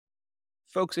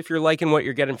Folks, if you're liking what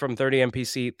you're getting from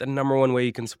 30MPC, the number one way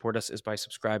you can support us is by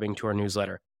subscribing to our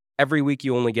newsletter. Every week,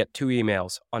 you only get 2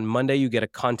 emails. On Monday, you get a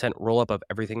content roll-up of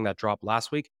everything that dropped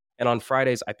last week. And on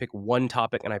Fridays, I pick one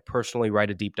topic and I personally write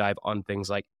a deep dive on things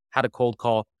like how to cold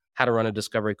call, how to run a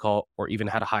discovery call, or even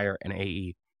how to hire an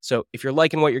AE. So if you're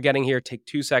liking what you're getting here, take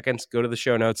 2 seconds, go to the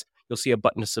show notes. You'll see a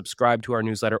button to subscribe to our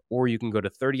newsletter, or you can go to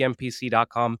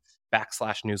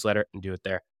 30mpc.com/newsletter and do it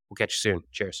there. We'll catch you soon.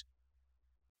 Cheers.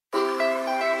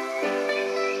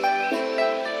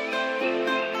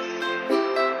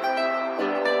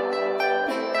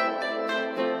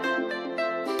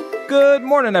 Good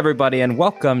morning, everybody, and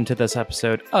welcome to this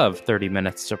episode of 30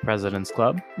 Minutes to President's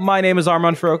Club. My name is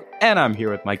Armand Farok, and I'm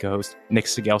here with my co-host, Nick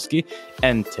Sigelski.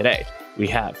 And today, we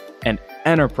have an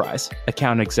enterprise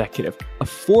account executive, a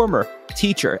former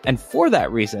teacher, and for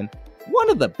that reason, one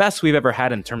of the best we've ever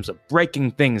had in terms of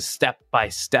breaking things step by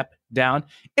step down.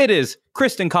 It is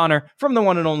Krysten Conner from the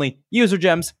one and only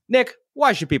UserGems. Nick,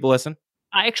 why should people listen?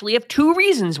 I actually have 2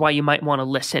 reasons why you might want to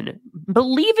listen.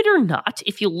 Believe it or not,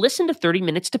 if you listen to 30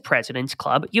 Minutes to President's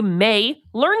Club, you may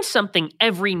learn something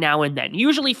every now and then.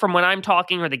 Usually from when I'm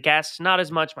talking or the guests, not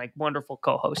as much my wonderful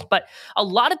co-host. But a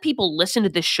lot of people listen to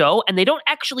this show and they don't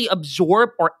actually absorb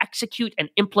or execute and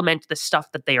implement the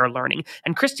stuff that they are learning.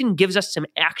 And Krysten gives us some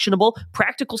actionable,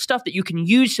 practical stuff that you can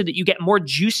use so that you get more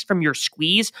juice from your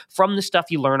squeeze from the stuff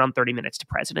you learn on 30 Minutes to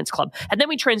President's Club. And then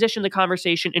we transition the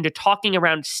conversation into talking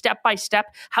around step by step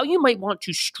how you might want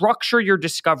to structure your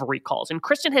discovery calls. And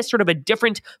Krysten has sort of a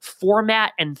different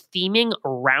format and theming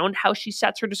around how she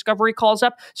sets her discovery calls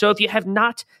up. So if you have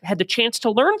not had the chance to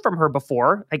learn from her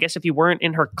before, I guess if you weren't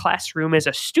in her classroom as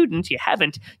a student, you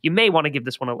may want to give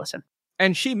this one a listen.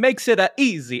 And she makes it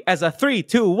easy as a 3,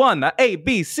 2, 1, a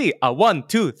ABC, a 1,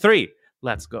 2, 3.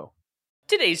 Let's go.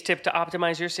 Today's tip to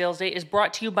optimize your sales day is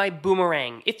brought to you by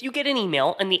Boomerang. If you get an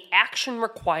email and the action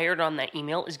required on that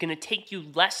email is going to take you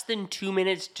less than 2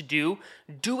 minutes to do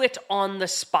it on the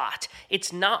spot.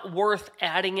 It's not worth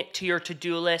adding it to your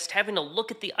to-do list, having to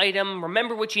look at the item,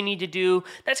 remember what you need to do.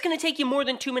 That's going to take you more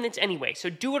than 2 minutes anyway, so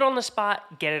do it on the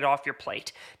spot, get it off your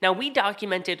plate. Now, we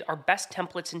documented our best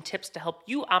templates and tips to help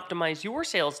you optimize your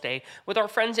sales day with our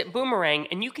friends at Boomerang,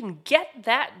 and you can get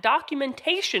that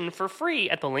documentation for free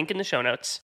at the link in the show notes.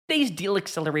 Today's deal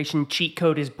acceleration cheat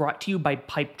code is brought to you by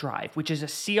Pipedrive, which is a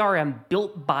CRM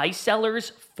built by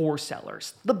sellers for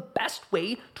sellers. The best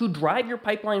way to drive your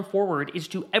pipeline forward is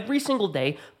to every single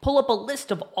day pull up a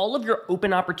list of all of your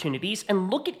open opportunities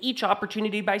and look at each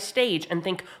opportunity by stage and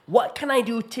think, what can I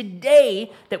do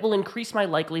today that will increase my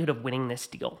likelihood of winning this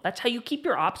deal? That's how you keep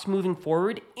your ops moving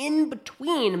forward in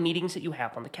between meetings that you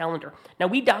have on the calendar. Now,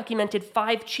 we documented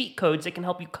 5 cheat codes that can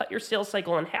help you cut your sales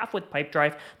cycle in half with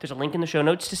Pipedrive. There's a link in the show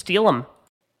notes to steal them.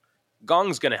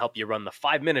 Gong's going to help you run the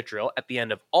 5-minute drill at the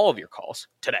end of all of your calls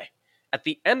today. At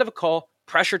the end of a call,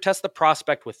 pressure test the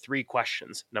prospect with 3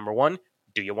 questions. Number 1,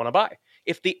 do you want to buy?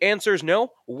 If the answer is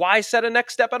no, why set a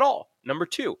next step at all? Number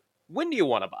 2, when do you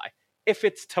want to buy? If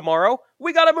it's tomorrow,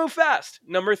 we got to move fast.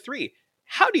 Number 3,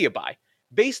 how do you buy?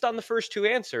 Based on the first 2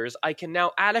 answers, I can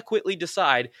now adequately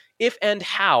decide if and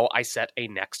how I set a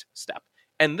next step.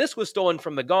 And this was stolen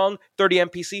from the Gong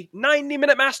 30MPC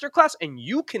 90-minute masterclass, and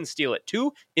you can steal it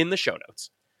too in the show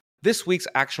notes. This week's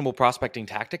actionable prospecting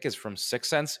tactic is from 6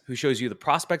 Sense, who shows you the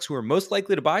prospects who are most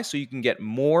likely to buy so you can get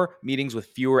more meetings with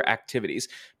fewer activities.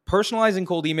 Personalizing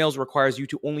cold emails requires you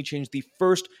to only change the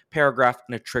first paragraph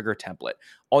in a trigger template.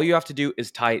 All you have to do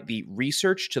is tie the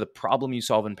research to the problem you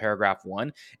solve in paragraph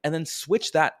 1, and then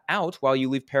switch that out while you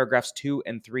leave paragraphs 2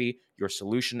 and 3, your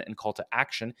solution and call to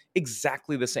action,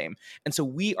 exactly the same. And so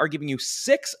we are giving you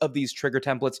 6 of these trigger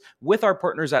templates with our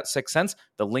partners at 6 Sense.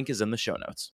 The link is in the show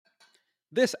notes.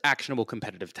 This actionable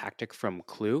competitive tactic from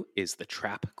Clue is the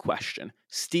trap question.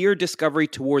 Steer discovery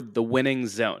toward the winning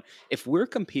zone. If we're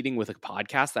competing with a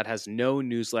podcast that has no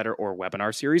newsletter or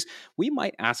webinar series, we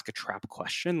might ask a trap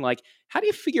question like, how do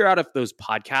you figure out if those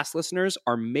podcast listeners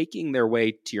are making their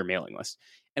way to your mailing list?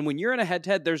 And when you're in a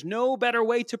head-to-head, there's no better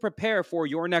way to prepare for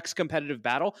your next competitive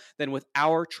battle than with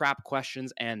our trap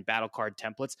questions and battle card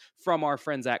templates from our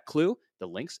friends at Clue. The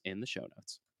link's in the show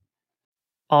notes.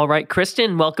 All right,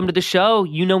 Krysten, welcome to the show.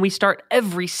 You know we start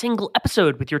every single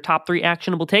episode with your top 3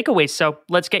 actionable takeaways, so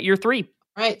let's get your 3.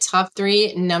 All right, top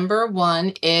 3. Number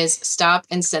 1 is stop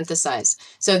and synthesize.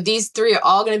 So these 3 are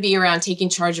all going to be around taking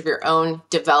charge of your own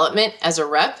development as a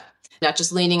rep, not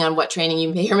just leaning on what training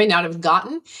you may or may not have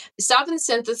gotten. Stop and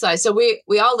synthesize. So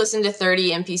we all listen to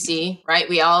 30 MPC, right?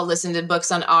 We all listen to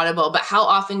books on Audible, but how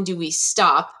often do we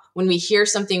stop when we hear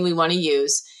something we want to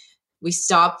use? We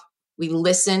stop, we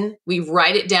listen, we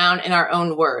write it down in our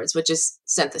own words, which is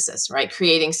synthesis, right?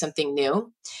 Creating something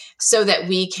new so that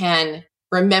we can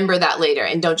remember that later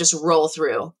and don't just roll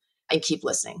through and keep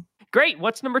listening. Great.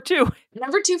 What's number 2?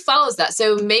 Number 2 follows that.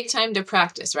 So make time to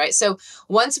practice, right? So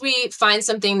once we find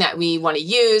something that we want to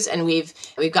use and we've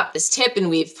got this tip and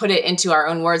we've put it into our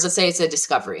own words, let's say it's a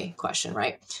discovery question,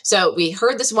 right? So we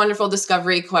heard this wonderful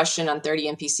discovery question on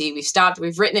 30 MPC. We've stopped,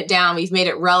 we've written it down, we've made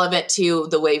it relevant to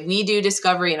the way we do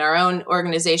discovery in our own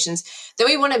organizations. Then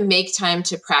we want to make time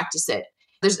to practice it.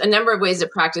 There's a number of ways to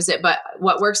practice it, but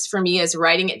what works for me is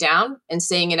writing it down and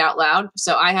saying it out loud.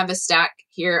 So I have a stack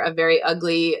here, a very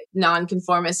ugly,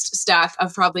 nonconformist stack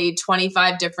of probably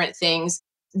 25 different things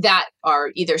that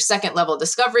are either second level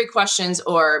discovery questions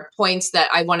or points that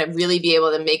I want to really be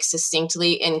able to make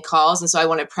succinctly in calls. And so I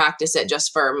want to practice it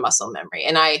just for muscle memory.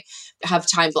 And I have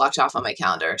time blocked off on my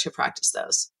calendar to practice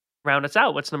those. Round us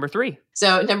out. What's number 3?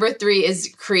 So number 3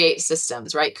 is create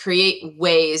systems, right? Create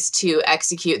ways to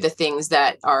execute the things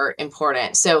that are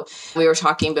important. So we were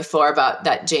talking before about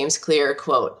that James Clear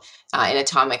quote in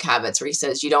Atomic Habits, where he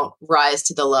says, you don't rise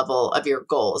to the level of your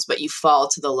goals, but you fall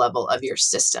to the level of your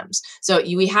systems. So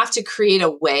we have to create a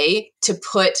way to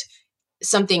put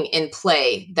something in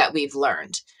play that we've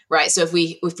learned. Right. So if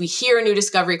we hear a new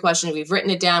discovery question, we've written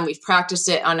it down, we've practiced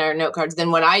it on our note cards, then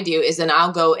what I do is then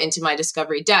I'll go into my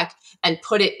discovery deck and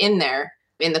put it in there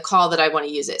in the call that I want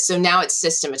to use it. So now it's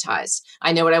systematized.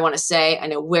 I know what I want to say. I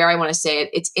know where I want to say it.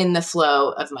 It's in the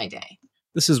flow of my day.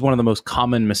 This is one of the most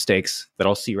common mistakes that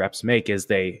I'll see reps make is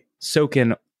they soak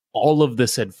in all of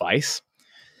this advice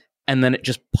and then it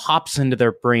just pops into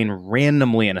their brain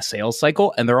randomly in a sales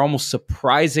cycle, and they're almost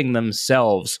surprising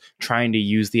themselves trying to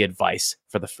use the advice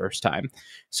for the first time.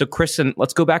 So, Krysten,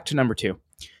 let's go back to number 2.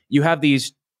 You have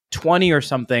these 20 or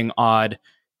something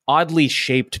oddly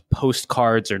shaped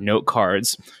postcards or note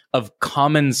cards of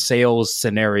common sales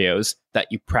scenarios that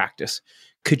you practice.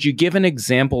 Could you give an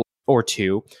example or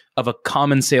two of a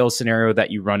common sales scenario that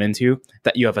you run into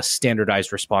that you have a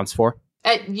standardized response for?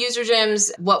 At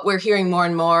UserGems, what we're hearing more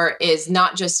and more is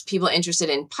not just people interested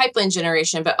in pipeline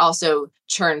generation, but also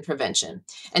churn prevention.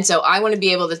 And so I want to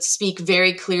be able to speak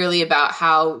very clearly about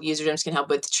how UserGems can help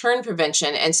with churn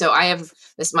prevention. And so I have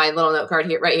my little note card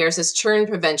here, right here. It says churn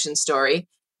prevention story.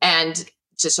 And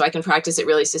just so I can practice it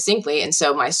really succinctly. And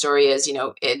so my story is,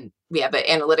 we have an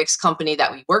analytics company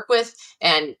that we work with.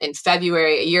 And in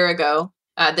February, a year ago,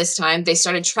 this time, they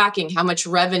started tracking how much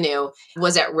revenue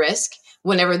was at risk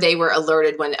whenever they were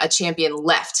alerted when a champion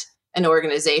left an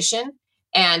organization.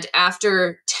 And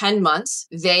after 10 months,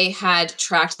 they had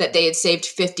tracked that they had saved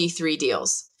 53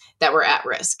 deals that were at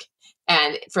risk.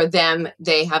 And for them,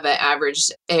 they have an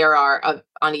average ARR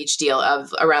on each deal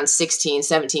of around 16,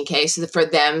 17K. So for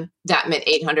them, that meant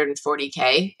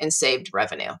 840K in saved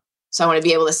revenue. So I want to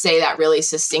be able to say that really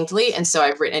succinctly. And so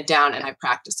I've written it down and I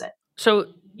practice it.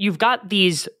 So you've got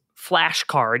these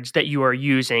flashcards that you are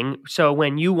using. So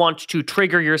when you want to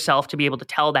trigger yourself to be able to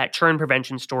tell that churn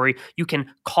prevention story, you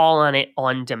can call on it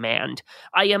on demand.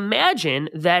 I imagine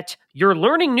that you're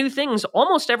learning new things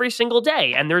almost every single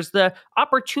day, and there's the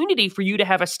opportunity for you to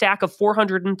have a stack of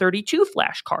 432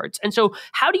 flashcards. And so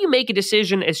how do you make a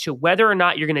decision as to whether or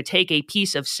not you're going to take a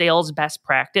piece of sales best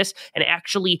practice and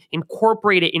actually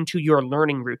incorporate it into your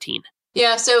learning routine?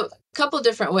 Yeah, so a couple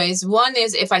different ways. One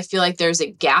is if I feel like there's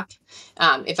a gap,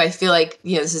 if I feel like,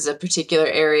 this is a particular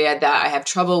area that I have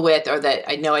trouble with or that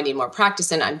I know I need more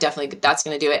practice in, that's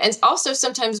going to do it. And also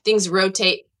sometimes things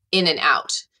rotate in and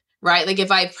out, right? Like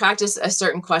if I practice a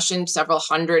certain question several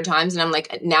hundred times and I'm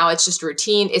like, now it's just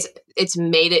routine, it's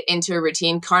made it into a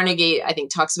routine. Carnegie, I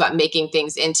think, talks about making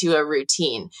things into a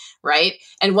routine, right?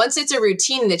 And once it's a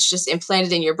routine that's just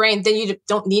implanted in your brain, then you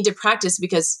don't need to practice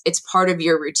because it's part of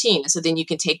your routine. So then you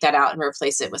can take that out and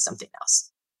replace it with something else.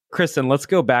 Krysten, let's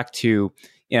go back to,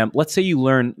 let's say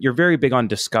you're very big on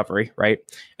discovery, right?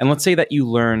 And let's say that you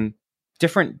learn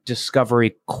different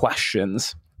discovery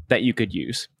questions that you could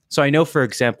use. So I know, for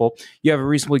example, you have a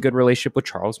reasonably good relationship with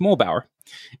Charles Mulbauer.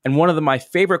 And one of my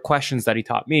favorite questions that he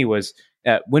taught me was,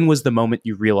 when was the moment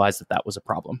you realized that that was a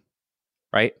problem,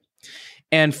 right?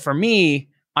 And for me,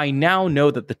 I now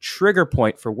know that the trigger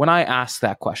point for when I ask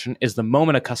that question is the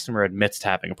moment a customer admits to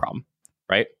having a problem,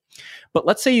 right? But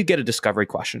let's say you get a discovery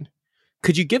question.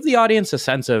 Could you give the audience a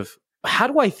sense of how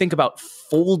do I think about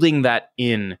folding that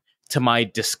in to my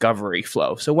discovery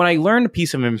flow? So when I learn a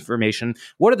piece of information,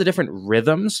 what are the different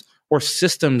rhythms or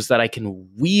systems that I can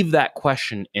weave that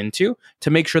question into to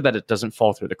make sure that it doesn't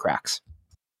fall through the cracks?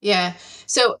 Yeah.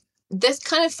 So this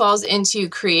kind of falls into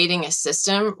creating a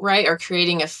system, right? Or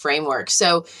creating a framework.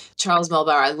 So Charles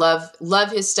Mulbauer, I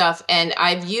love his stuff. And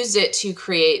I've used it to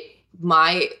create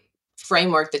my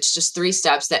framework that's just 3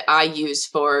 steps that I use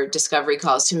for discovery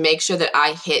calls to make sure that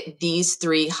I hit these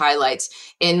 3 highlights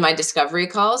in my discovery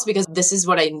calls, because this is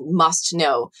what I must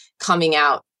know coming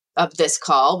out of this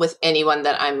call with anyone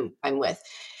that I'm with.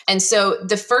 And so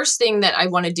the first thing that I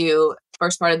want to do,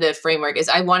 first part of the framework, is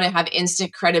I want to have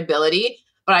instant credibility,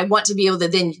 but I want to be able to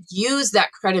then use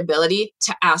that credibility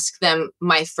to ask them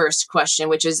my first question,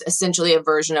 which is essentially a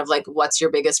version of like, what's your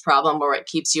biggest problem or what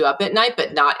keeps you up at night,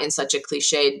 but not in such a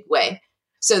cliched way.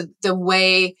 So the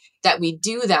way that we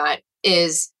do that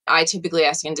is I typically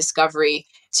ask in discovery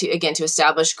to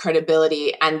establish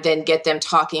credibility and then get them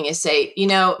talking and say,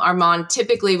 Armand,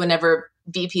 typically whenever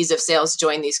VPs of sales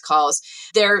join these calls,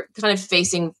 they're kind of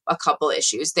facing a couple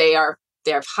issues. They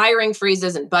have hiring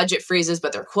freezes and budget freezes,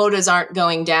 but their quotas aren't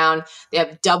going down. They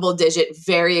have double-digit,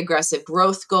 very aggressive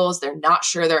growth goals. They're not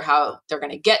sure how they're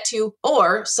going to get to,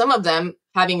 or some of them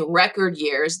having record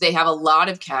years. They have a lot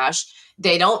of cash.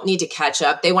 They don't need to catch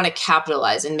up. They want to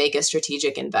capitalize and make a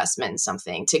strategic investment in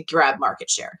something to grab market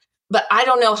share. But I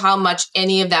don't know how much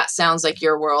any of that sounds like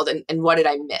your world, and what did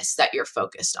I miss that you're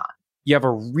focused on? You have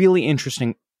a really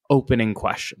interesting opening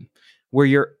question where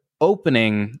you're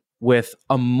opening with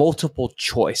a multiple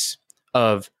choice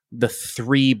of the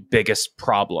 3 biggest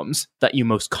problems that you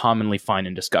most commonly find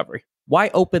in discovery.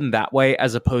 Why open that way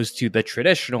as opposed to the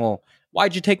traditional,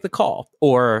 why'd you take the call?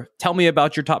 Or tell me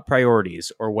about your top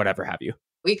priorities, or whatever have you?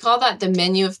 We call that the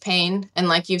menu of pain. And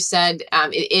like you've said,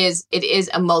 it is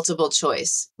a multiple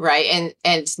choice, right? And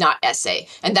it's not essay.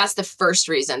 And that's the first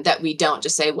reason that we don't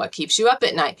just say, what keeps you up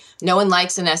at night? No one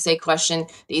likes an essay question.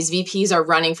 These VPs are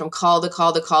running from call to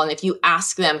call to call. And if you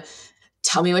ask them,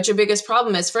 tell me what your biggest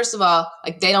problem is, first of all,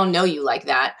 like, they don't know you like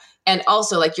that. And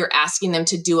also, like, you're asking them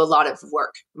to do a lot of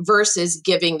work versus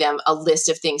giving them a list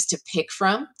of things to pick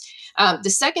from.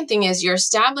 The second thing is you're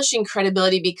establishing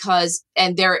credibility because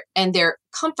their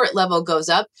comfort level goes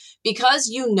up because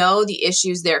the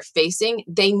issues they're facing.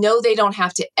 They know they don't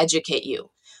have to educate you.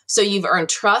 So you've earned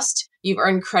trust, you've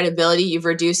earned credibility, you've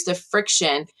reduced the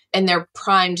friction, and they're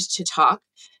primed to talk.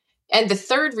 And the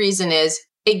third reason is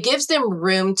it gives them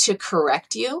room to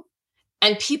correct you.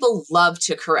 And people love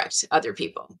to correct other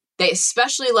people. They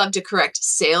especially love to correct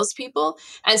salespeople.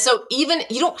 And so even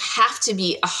you don't have to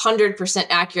be 100%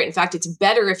 accurate. In fact, it's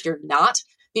better if you're not,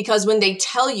 because when they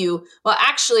tell you, well,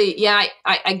 actually, yeah,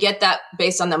 I get that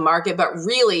based on the market, but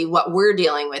really what we're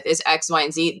dealing with is X, Y,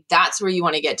 and Z. That's where you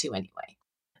want to get to anyway.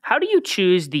 How do you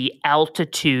choose the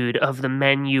altitude of the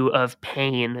menu of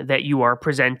pain that you are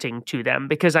presenting to them?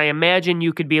 Because I imagine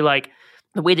you could be like,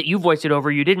 the way that you voiced it over,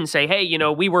 you didn't say, hey,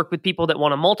 we work with people that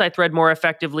want to multi-thread more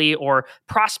effectively or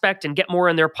prospect and get more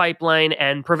in their pipeline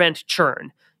and prevent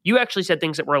churn. You actually said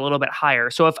things that were a little bit higher.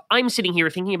 So if I'm sitting here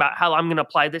thinking about how I'm going to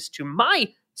apply this to my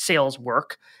sales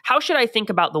work, how should I think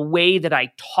about the way that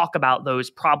I talk about those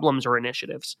problems or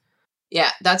initiatives?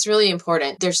 Yeah, that's really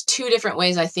important. There's 2 different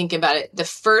ways I think about it. The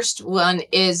first one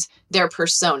is their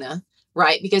persona,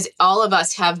 right? Because all of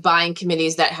us have buying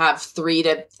committees that have 3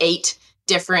 to 8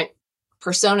 different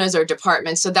personas or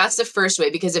departments. So that's the first way,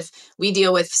 because if we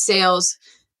deal with sales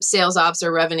ops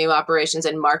or revenue operations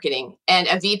and marketing, and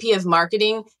a VP of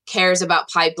marketing cares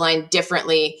about pipeline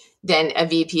differently than a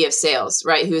VP of sales,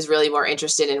 right? Who's really more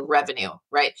interested in revenue,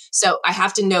 right? So I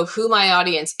have to know who my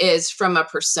audience is from a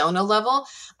persona level.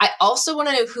 I also want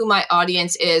to know who my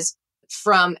audience is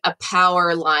from a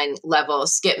power line level.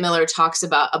 Skip Miller talks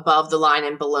about above the line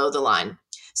and below the line.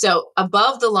 So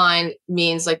above the line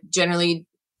means like generally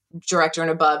director and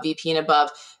above, VP and above.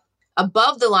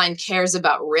 Above the line cares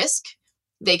about risk.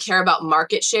 They care about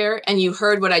market share. And you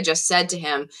heard what I just said to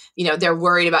him. They're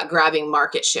worried about grabbing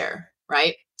market share,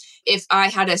 right? If I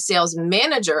had a sales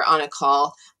manager on a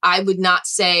call, I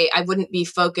wouldn't be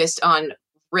focused on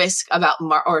risk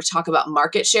or talk about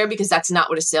market share, because that's not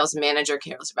what a sales manager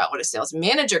cares about. What a sales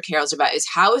manager cares about is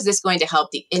how is this going to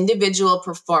help the individual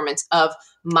performance of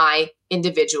my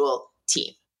individual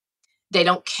team. They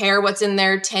don't care what's in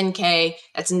their 10K.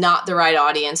 That's not the right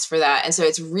audience for that. And so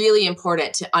it's really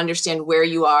important to understand where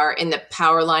you are in the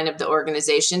power line of the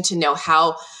organization to know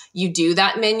how you do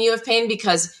that menu of pain,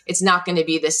 because it's not going to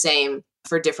be the same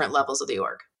for different levels of the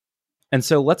org. And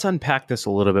so let's unpack this a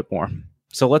little bit more.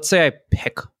 So let's say I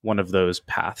pick one of those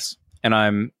paths and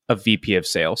I'm a VP of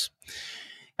sales.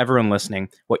 Everyone listening,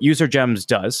 what UserGems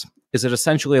does is it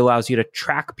essentially allows you to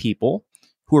track people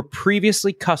who are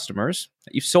previously customers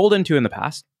that you've sold into in the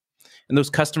past, and those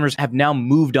customers have now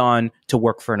moved on to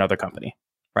work for another company,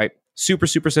 right? Super,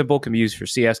 super simple, can be used for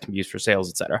CS, can be used for sales,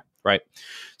 etc. Right?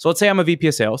 So let's say I'm a VP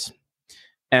of sales,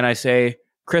 and I say,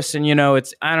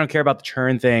 Krysten, I don't care about the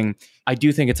churn thing. I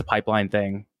do think it's a pipeline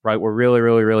thing. right? We're really,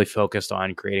 really, really focused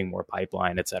on creating more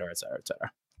pipeline, et cetera, et cetera, et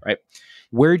cetera, right?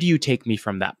 Where do you take me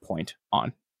from that point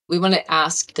on? We want to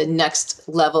ask the next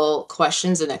level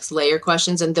questions, the next layer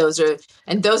questions, and those are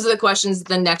the questions,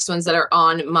 the next ones that are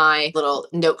on my little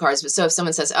note cards. So if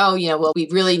someone says, "Oh, well, we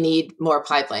really need more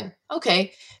pipeline,"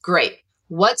 okay, great.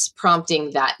 What's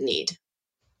prompting that need?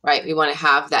 Right? We want to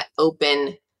have that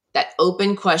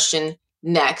open question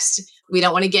next. We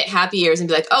don't want to get happy ears and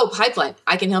be like, "Oh, pipeline,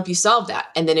 I can help you solve that,"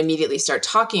 and then immediately start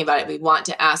talking about it. We want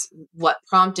to ask what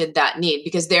prompted that need,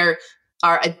 because there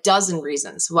are a dozen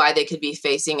reasons why they could be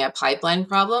facing a pipeline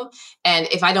problem. And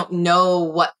if I don't know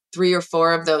what 3 or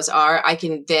 4 of those are, I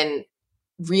can then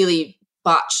really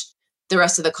botch the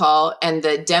rest of the call and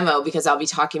the demo, because I'll be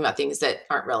talking about things that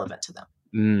aren't relevant to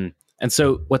them. And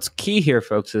so what's key here,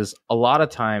 folks, is a lot of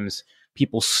times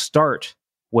people start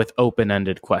with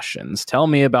open-ended questions. Tell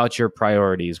me about your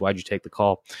priorities. Why'd you take the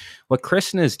call? What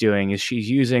Krysten is doing is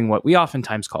she's using what we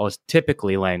oftentimes call as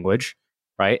typically language,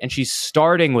 right? And she's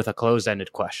starting with a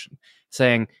closed-ended question,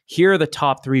 saying, here are the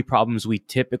top 3 problems we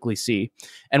typically see.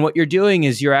 And what you're doing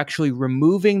is you're actually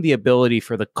removing the ability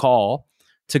for the call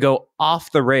to go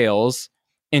off the rails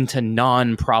into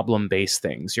non-problem based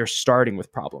things. You're starting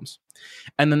with problems.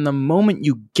 And then the moment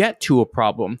you get to a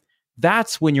problem,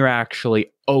 that's when you're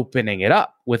actually opening it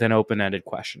up with an open-ended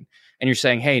question. And you're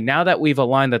saying, hey, now that we've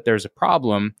aligned that there's a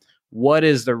problem, what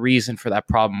is the reason for that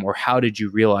problem? Or how did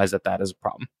you realize that that is a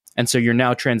problem? And so you're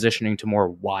now transitioning to more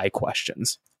why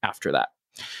questions after that.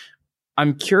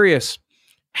 I'm curious,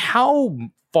 how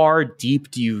far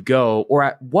deep do you go? Or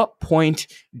at what point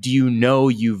do you know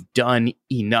you've done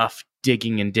enough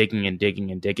digging and digging and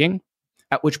digging and digging,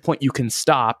 at which point you can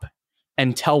stop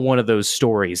and tell one of those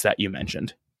stories that you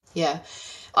mentioned? Yeah.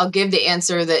 I'll give the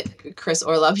answer that Chris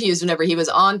Orlov used whenever he was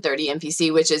on 30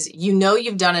 MPC, which is,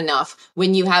 you've done enough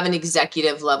when you have an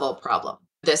executive level problem.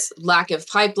 This lack of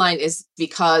pipeline is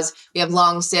because we have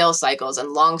long sales cycles,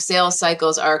 and long sales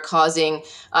cycles are causing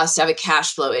us to have a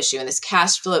cash flow issue. And this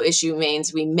cash flow issue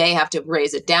means we may have to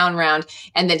raise a down round.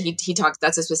 And then he talks,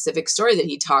 that's a specific story that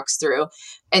he talks through.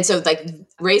 And so like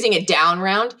raising a down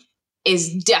round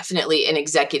is definitely an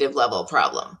executive level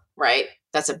problem, right?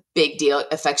 That's a big deal. It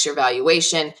affects your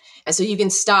valuation. And so you can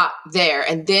stop there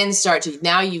and then start to,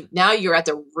 now you're at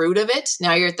the root of it.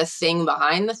 Now you're at the thing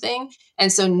behind the thing.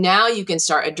 And so now you can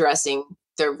start addressing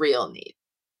the real need.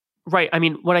 Right. I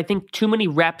mean, what I think too many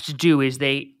reps do is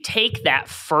they take that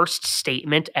first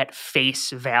statement at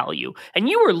face value. And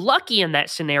you were lucky in that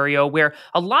scenario where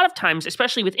a lot of times,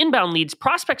 especially with inbound leads,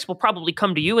 prospects will probably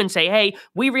come to you and say, hey,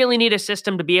 we really need a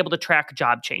system to be able to track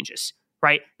job changes.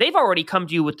 Right? They've already come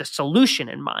to you with the solution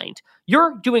in mind.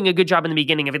 You're doing a good job in the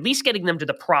beginning of at least getting them to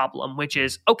the problem, which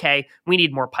is, okay, we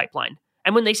need more pipeline.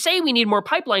 And when they say we need more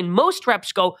pipeline, most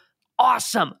reps go,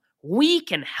 awesome, we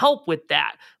can help with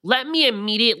that. Let me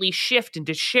immediately shift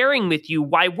into sharing with you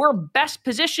why we're best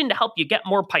positioned to help you get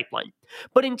more pipeline.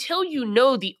 But until you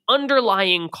know the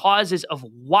underlying causes of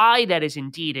why that is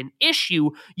indeed an issue,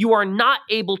 you are not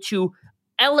able to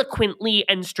eloquently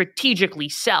and strategically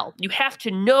sell. You have to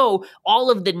know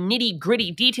all of the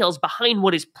nitty-gritty details behind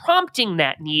what is prompting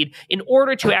that need in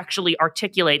order to actually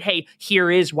articulate, hey,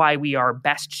 here is why we are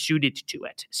best suited to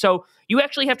it. So you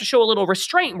actually have to show a little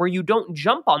restraint where you don't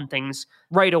jump on things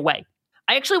right away.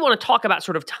 I actually want to talk about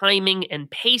sort of timing and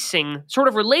pacing sort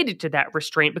of related to that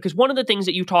restraint, because one of the things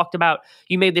that you talked about,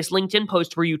 you made this LinkedIn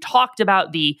post where you talked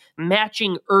about the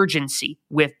matching urgency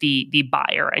with the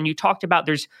buyer. And you talked about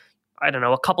there's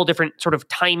a couple different sort of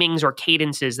timings or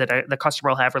cadences that the customer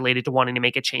will have related to wanting to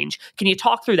make a change. Can you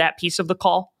talk through that piece of the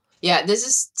call? Yeah, this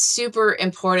is super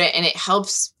important, and it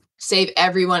helps save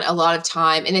everyone a lot of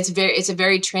time. And it's a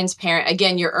very transparent.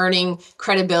 Again, you're earning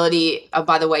credibility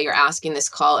by the way you're asking this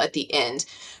call at the end.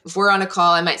 If we're on a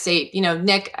call, I might say,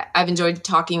 Nick, I've enjoyed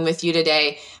talking with you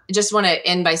today. I just want to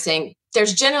end by saying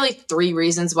there's generally 3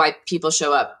 reasons why people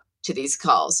show up to these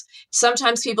calls.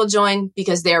 Sometimes people join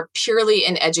because they're purely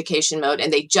in education mode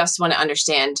and they just want to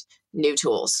understand new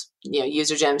tools.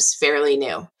 UserGems fairly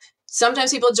new.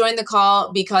 Sometimes people join the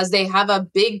call because they have a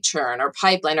big churn or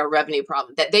pipeline or revenue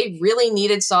problem that they really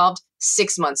needed solved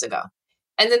 6 months ago.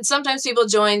 And then sometimes people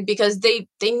join because they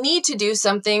need to do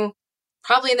something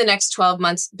probably in the next 12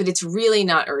 months, but it's really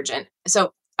not urgent.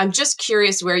 So I'm just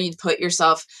curious where you'd put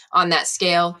yourself on that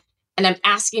scale. And I'm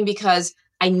asking because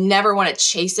I never want to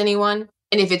chase anyone.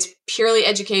 And if it's purely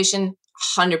education,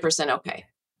 100% okay.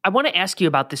 I want to ask you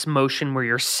about this motion where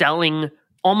you're selling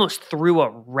almost through a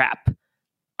rep.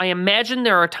 I imagine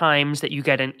there are times that you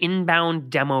get an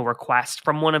inbound demo request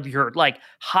from one of your like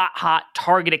hot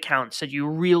target accounts that you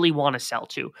really want to sell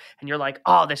to. And you're like,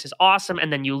 oh, this is awesome.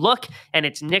 And then you look and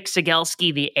it's Nick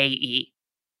Sigelski, the AE.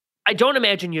 I don't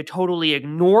imagine you totally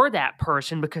ignore that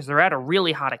person because they're at a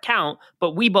really hot account,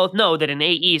 but we both know that an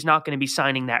AE is not going to be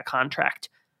signing that contract.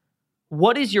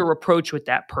 What is your approach with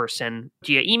that person?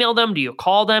 Do you email them? Do you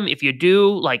call them? If you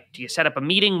do, like, do you set up a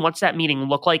meeting? What's that meeting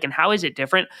look like? And how is it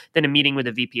different than a meeting with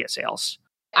a VP of sales?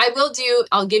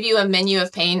 I'll give you a menu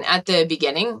of pain at the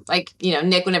beginning. Like,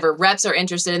 Nick, whenever reps are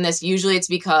interested in this, usually it's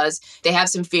because they have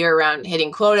some fear around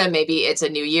hitting quota. Maybe it's a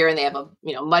new year and they have a,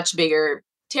 much bigger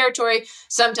territory.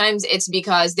 Sometimes it's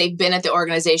because they've been at the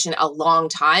organization a long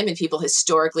time and people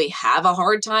historically have a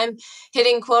hard time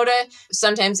hitting quota.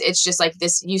 Sometimes it's just like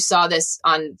this, you saw this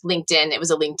on LinkedIn, it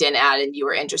was a LinkedIn ad and you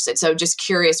were interested. So just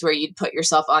curious where you'd put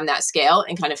yourself on that scale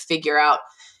and kind of figure out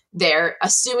there,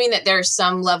 assuming that there's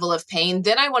some level of pain.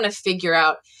 Then I want to figure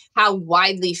out how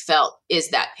widely felt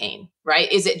is that pain,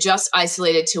 right? Is it just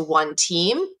isolated to one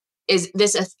team? Is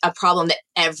this a problem that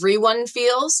everyone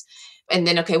feels? And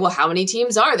then, okay, well, how many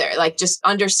teams are there? Like just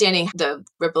understanding the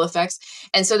ripple effects.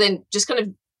 And so then just kind of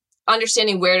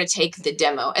understanding where to take the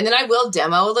demo. And then I will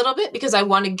demo a little bit because I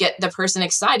want to get the person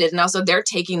excited. And also they're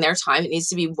taking their time. It needs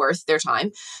to be worth their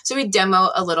time. So we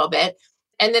demo a little bit.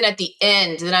 And then at the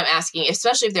end, then I'm asking,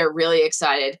 especially if they're really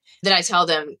excited, then I tell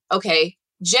them, okay,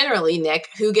 generally, Nick,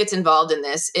 who gets involved in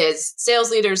this is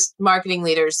sales leaders, marketing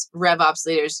leaders, rev ops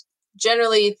leaders.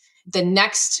 Generally, the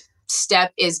next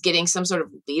step is getting some sort of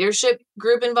leadership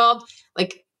group involved.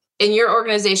 Like in your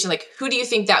organization, like who do you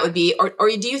think that would be? Or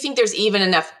do you think there's even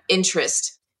enough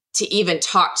interest to even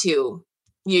talk to you?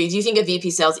 Do you think a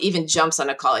VP sales even jumps on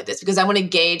a call like this? Because I want to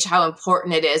gauge how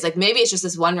important it is. Like maybe it's just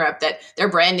this one rep that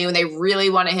they're brand new and they really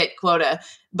want to hit quota,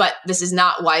 but this is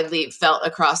not widely felt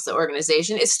across the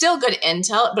organization. It's still good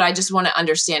intel, but I just want to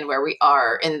understand where we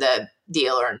are in the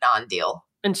deal or non-deal.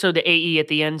 And so the AE at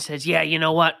the end says, yeah, you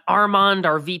know what? Armand,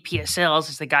 our VP of sales,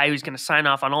 is the guy who's going to sign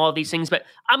off on all of these things, but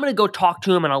I'm going to go talk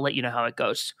to him and I'll let you know how it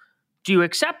goes. Do you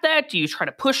accept that? Do you try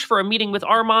to push for a meeting with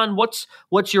Armand?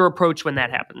 What's your approach when that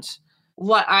happens?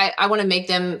 What I want to make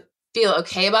them feel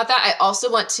okay about that. I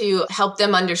also want to help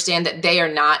them understand that they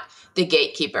are not the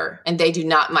gatekeeper and they do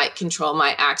not might control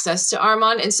my access to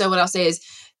Armand. And so what I'll say is,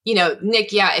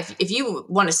 Nick, yeah, if you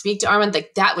want to speak to Armand,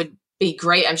 like that would be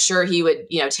great. I'm sure he would,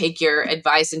 take your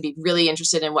advice and be really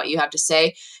interested in what you have to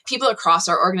say. People across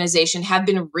our organization have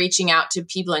been reaching out to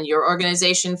people in your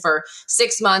organization for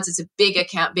 6 months. It's a big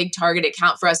account, big target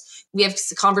account for us. We have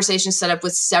conversations set up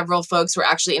with several folks. We're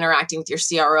actually interacting with your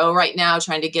CRO right now,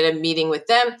 trying to get a meeting with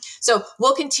them. So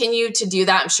we'll continue to do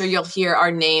that. I'm sure you'll hear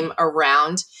our name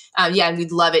around. And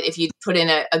we'd love it if you put in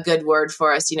a good word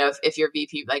for us, if your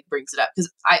VP brings it up, because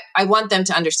I want them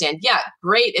to understand, yeah,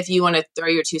 great if you want to throw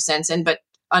your 2 cents in, but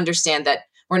understand that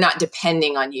we're not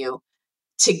depending on you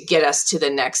to get us to the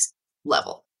next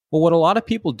level. Well, what a lot of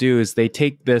people do is they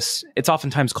take this, it's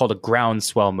oftentimes called a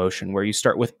groundswell motion, where you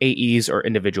start with AEs or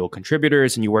individual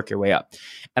contributors and you work your way up.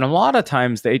 And a lot of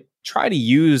times they try to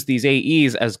use these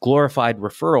AEs as glorified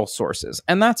referral sources.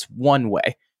 And that's one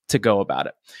way to go about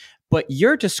it. But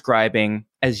you're describing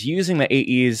as using the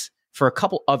AEs for a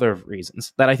couple other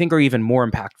reasons that I think are even more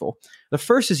impactful. The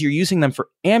first is you're using them for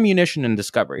ammunition and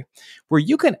discovery, where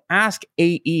you can ask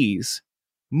AEs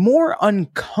more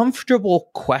uncomfortable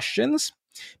questions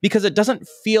because it doesn't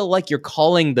feel like you're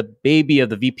calling the baby of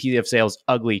the VP of sales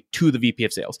ugly to the VP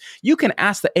of sales. You can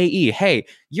ask the AE, hey,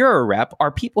 you're a rep.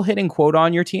 Are people hitting quota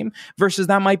on your team? Versus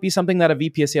that might be something that a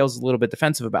VP of sales is a little bit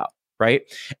defensive about. Right?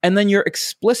 And then you're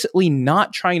explicitly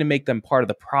not trying to make them part of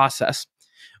the process,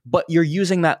 but you're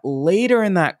using that later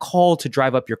in that call to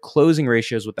drive up your closing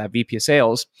ratios with that VP of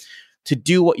sales to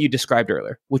do what you described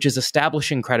earlier, which is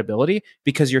establishing credibility,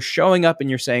 because you're showing up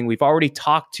and you're saying, we've already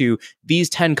talked to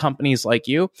these 10 companies like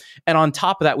you. And on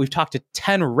top of that, we've talked to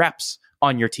 10 reps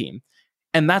on your team.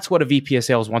 And that's what a VP of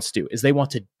sales wants to do, is they want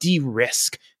to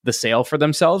de-risk the sale for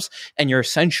themselves. And you're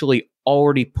essentially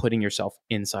already putting yourself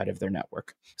inside of their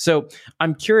network. So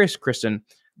I'm curious, Krysten,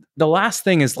 the last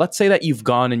thing is, let's say that you've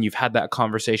gone and you've had that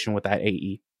conversation with that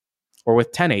AE or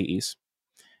with 10 AEs.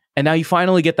 And now you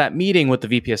finally get that meeting with the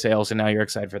VP of sales, and now you're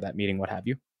excited for that meeting, what have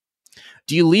you.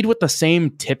 Do you lead with the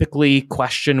same typically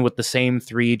question with the same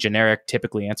 3 generic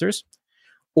typically answers?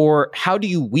 Or how do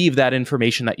you weave that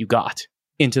information that you got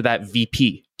into that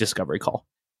VP discovery call?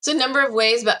 It's a number of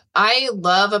ways, but I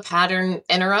love a pattern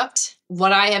interrupt.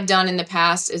 What I have done in the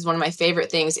past is one of my favorite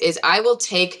things is I will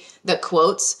take the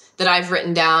quotes that I've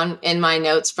written down in my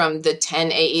notes from the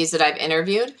 10 AEs that I've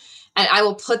interviewed, and I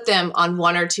will put them on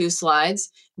 1 or 2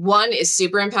 slides One is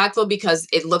super impactful because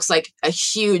it looks like a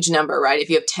huge number, right? If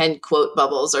you have 10 quote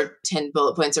bubbles or 10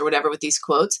 bullet points or whatever with these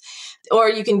quotes, or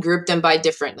you can group them by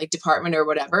different like department or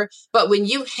whatever. But when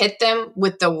you hit them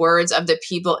with the words of the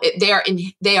people, they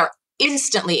are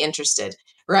instantly interested,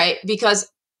 right? Because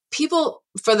people,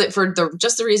 for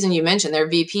just the reason you mentioned, they're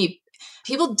VP,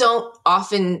 people don't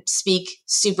often speak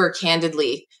super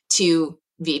candidly to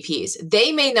VPs.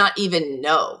 They may not even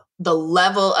know the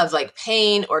level of like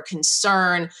pain or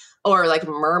concern or like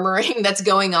murmuring that's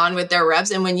going on with their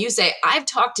reps. And when you say, I've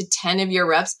talked to 10 of your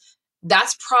reps,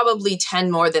 that's probably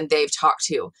 10 more than they've talked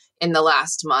to in the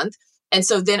last month. And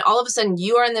so then all of a sudden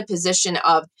you are in the position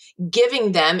of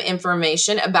giving them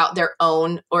information about their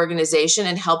own organization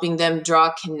and helping them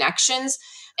draw connections.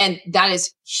 And that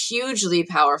is hugely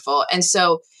powerful. And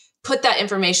so put that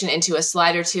information into a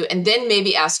slide or two, and then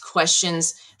maybe ask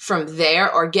questions from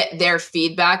there or get their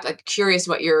feedback, like curious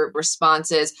what your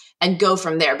response is, and go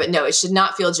from there. But no, it should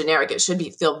not feel generic. It should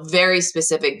feel very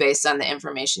specific based on the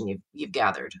information you've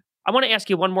gathered. I want to ask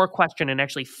you one more question and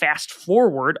actually fast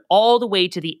forward all the way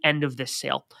to the end of this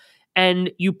sale.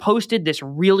 And you posted this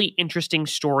really interesting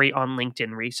story on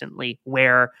LinkedIn recently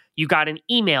where you got an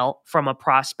email from a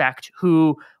prospect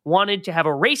who wanted to have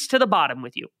a race to the bottom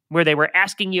with you, where they were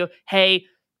asking you, hey,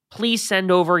 please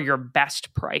send over your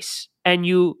best price. And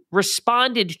you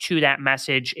responded to that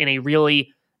message in a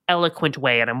really eloquent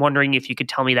way. And I'm wondering if you could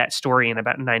tell me that story in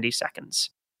about 90 seconds.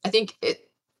 I think it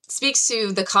speaks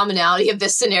to the commonality of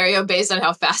this scenario based on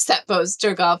how fast that post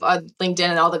took off on LinkedIn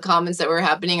and all the comments that were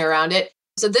happening around it.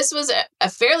 So this was a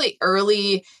fairly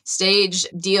early stage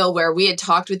deal where we had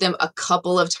talked with them a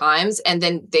couple of times and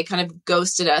then they kind of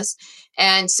ghosted us.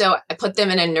 And so I put them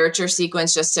in a nurture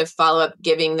sequence just to follow up,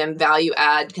 giving them value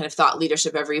add kind of thought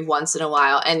leadership every once in a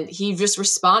while. And he just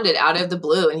responded out of the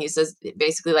blue. And he says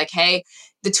basically like, hey,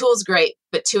 the tool's great,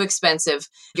 but too expensive.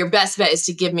 Your best bet is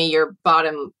to give me your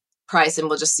bottom price and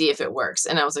we'll just see if it works.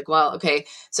 And I was like, well, okay.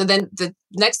 So then the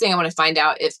next thing I want to find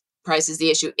out if price is the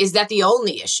issue. Is that the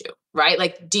only issue, right?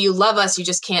 Like, do you love us? You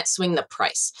just can't swing the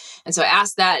price. And so I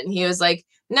asked that and he was like,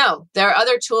 no, there are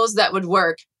other tools that would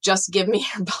work. Just give me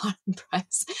your bottom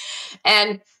price.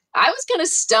 And I was kind of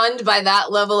stunned by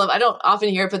that level of, I don't often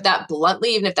hear it put that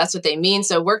bluntly, even if that's what they mean.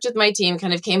 So worked with my team,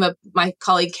 kind of came up, my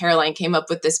colleague Caroline came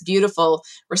up with this beautiful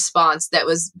response that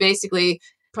was basically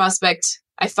prospect.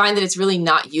 I find that it's really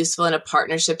not useful in a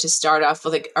partnership to start off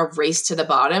with like a race to the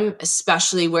bottom,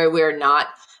 especially where we're not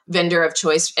vendor of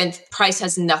choice and price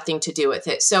has nothing to do with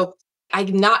it. So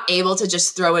I'm not able to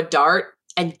just throw a dart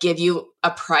and give you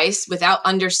a price without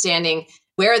understanding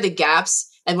where are the gaps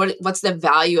and what's the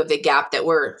value of the gap that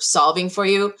we're solving for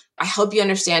you. I hope you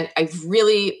understand. I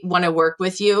really want to work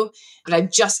with you, but I'm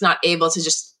just not able to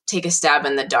just take a stab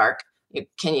in the dark.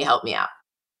 Can you help me out?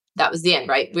 That was the end,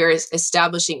 right?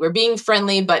 We're being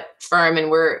friendly, but firm, and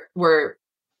we're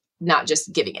not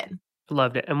just giving in.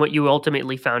 Loved it. And what you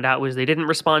ultimately found out was they didn't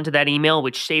respond to that email,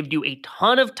 which saved you a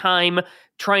ton of time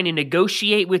trying to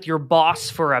negotiate with your boss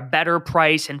for a better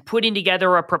price and putting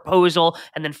together a proposal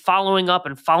and then following up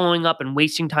and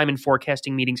wasting time in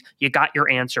forecasting meetings. You got your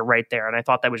answer right there. And I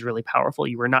thought that was really powerful.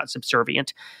 You were not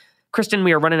subservient. Krysten,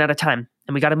 we are running out of time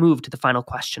and we got to move to the final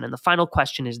question. And the final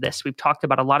question is this. We've talked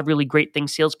about a lot of really great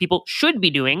things salespeople should be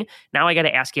doing. Now I got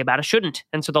to ask you about a shouldn't.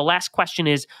 And so the last question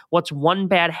is, what's one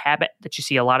bad habit that you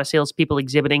see a lot of salespeople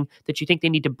exhibiting that you think they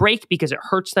need to break because it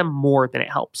hurts them more than it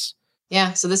helps?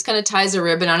 Yeah. So this kind of ties a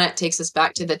ribbon on it, takes us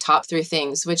back to the top 3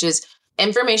 things, which is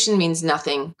information means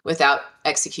nothing without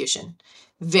execution.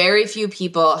 Very few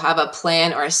people have a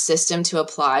plan or a system to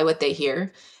apply what they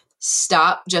hear.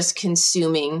 Stop just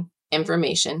consuming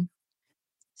information,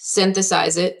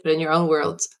 synthesize it, put it in your own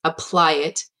words, apply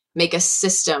it, make a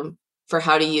system for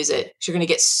how to use it. You're going to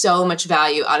get so much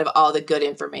value out of all the good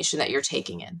information that you're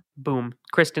taking in. Boom.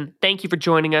 Krysten, thank you for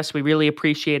joining us. We really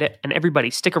appreciate it. And everybody,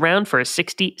 stick around for a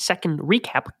 60-second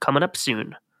recap coming up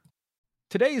soon.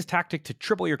 Today's tactic to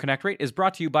triple your connect rate is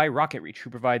brought to you by RocketReach, who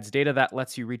provides data that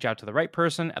lets you reach out to the right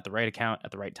person at the right account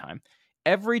at the right time.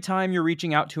 Every time you're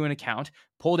reaching out to an account,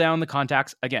 pull down the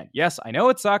contacts. Again, yes, I know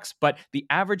it sucks, but the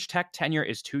average tech tenure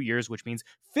is 2 years, which means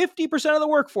 50% of the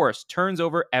workforce turns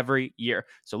over every year.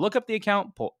 So look up the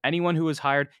account, pull anyone who was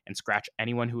hired, and scratch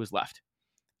anyone who was left.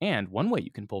 And one way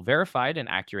you can pull verified and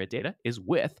accurate data is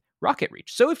with Rocket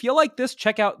Reach. So if you like this,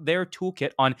 check out their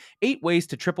toolkit on 8 ways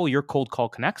to triple your cold call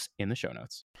connects in the show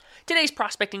notes. Today's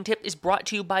prospecting tip is brought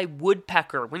to you by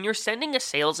Woodpecker. When you're sending a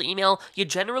sales email, you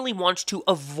generally want to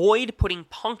avoid putting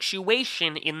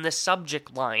punctuation in the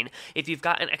subject line. If you've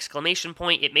got an exclamation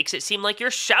point, it makes it seem like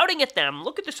you're shouting at them,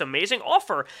 "Look at this amazing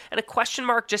offer," and a question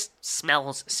mark just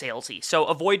smells salesy, so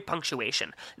avoid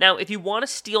punctuation. Now, if you want to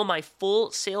steal my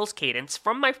full sales cadence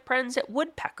from my friends at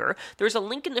Woodpecker, there's a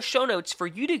link in the show notes for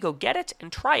you to go get it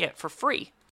and try it for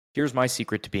free. Here's my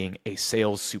secret to being a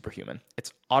sales superhuman.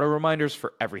 It's auto reminders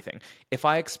for everything. If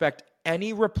I expect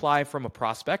any reply from a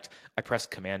prospect, I press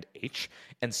Command H,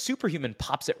 and Superhuman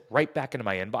pops it right back into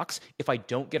my inbox if I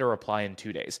don't get a reply in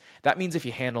 2 days. That means if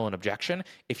you handle an objection,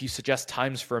 if you suggest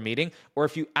times for a meeting, or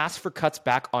if you ask for cuts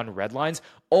back on red lines,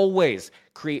 always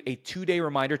create a 2-day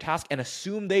reminder task and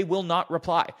assume they will not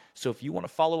reply. So if you want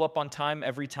to follow up on time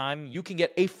every time, you can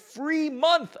get a free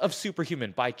month of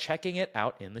Superhuman by checking it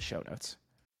out in the show notes.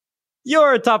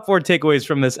 Your top 4 takeaways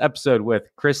from this episode with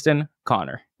Krysten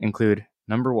Conner include: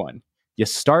 number 1, you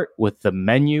start with the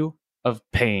menu of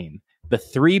pain, the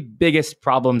 3 biggest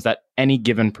problems that any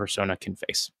given persona can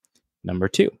face. Number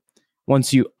 2,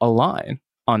 once you align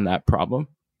on that problem,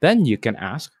 then you can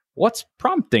ask, what's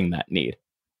prompting that need?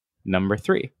 Number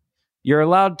 3, you're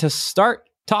allowed to start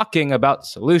talking about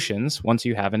solutions once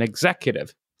you have an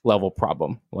executive level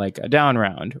problem, like a down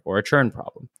round or a churn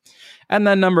problem. And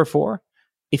then number 4,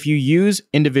 if you use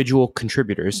individual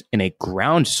contributors in a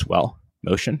groundswell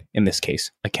motion, in this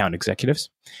case, account executives,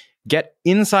 get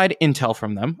inside intel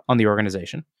from them on the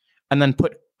organization, and then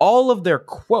put all of their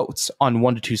quotes on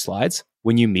 1 to 2 slides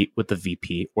when you meet with the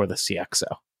VP or the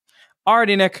CXO.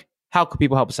 Alrighty, Nick, how can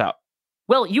people help us out?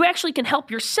 Well, you actually can help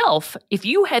yourself if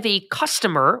you have a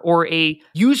customer or a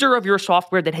user of your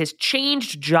software that has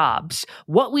changed jobs.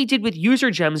 What we did with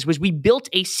UserGems was we built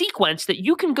a sequence that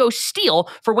you can go steal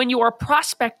for when you are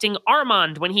prospecting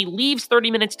Armand when he leaves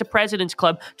 30 Minutes to President's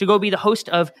Club to go be the host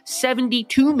of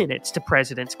 72 Minutes to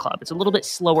President's Club. It's a little bit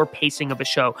slower pacing of a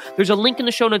show. There's a link in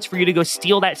the show notes for you to go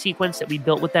steal that sequence that we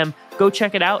built with them. Go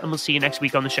check it out, and we'll see you next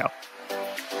week on the show.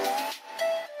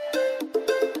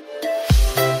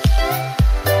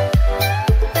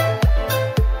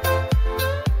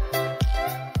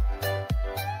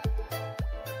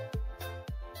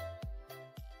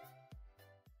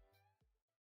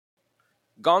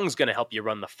 Gong's going to help you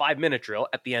run the 5-minute drill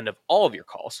at the end of all of your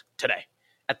calls today.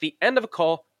 At the end of a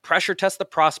call, pressure test the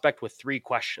prospect with 3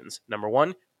 questions. Number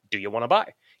 1, do you want to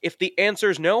buy? If the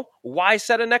answer is no, why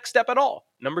set a next step at all?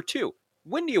 Number 2,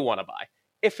 when do you want to buy?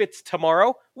 If it's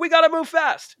tomorrow, we got to move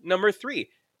fast. Number 3,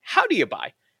 how do you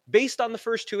buy? Based on the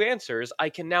first 2 answers, I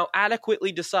can now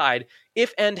adequately decide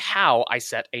if and how I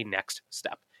set a next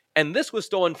step. And this was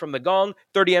stolen from the Gong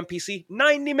 30 MPC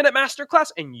 90-minute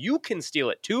masterclass, and you can steal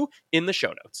it too in the show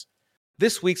notes.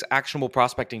 This week's actionable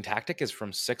prospecting tactic is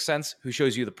from 6 Sense, who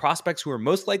shows you the prospects who are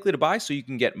most likely to buy so you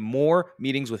can get more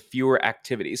meetings with fewer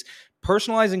activities.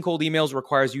 Personalizing cold emails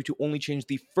requires you to only change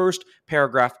the first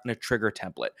paragraph in a trigger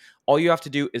template. All you have to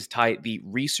do is tie the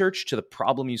research to the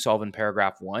problem you solve in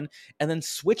paragraph 1, and then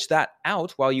switch that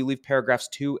out while you leave paragraphs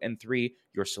 2 and 3,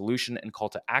 your solution and call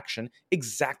to action,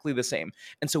 exactly the same.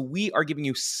 And so we are giving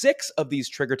you 6 of these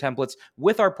trigger templates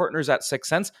with our partners at 6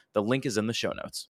 Sense. The link is in the show notes.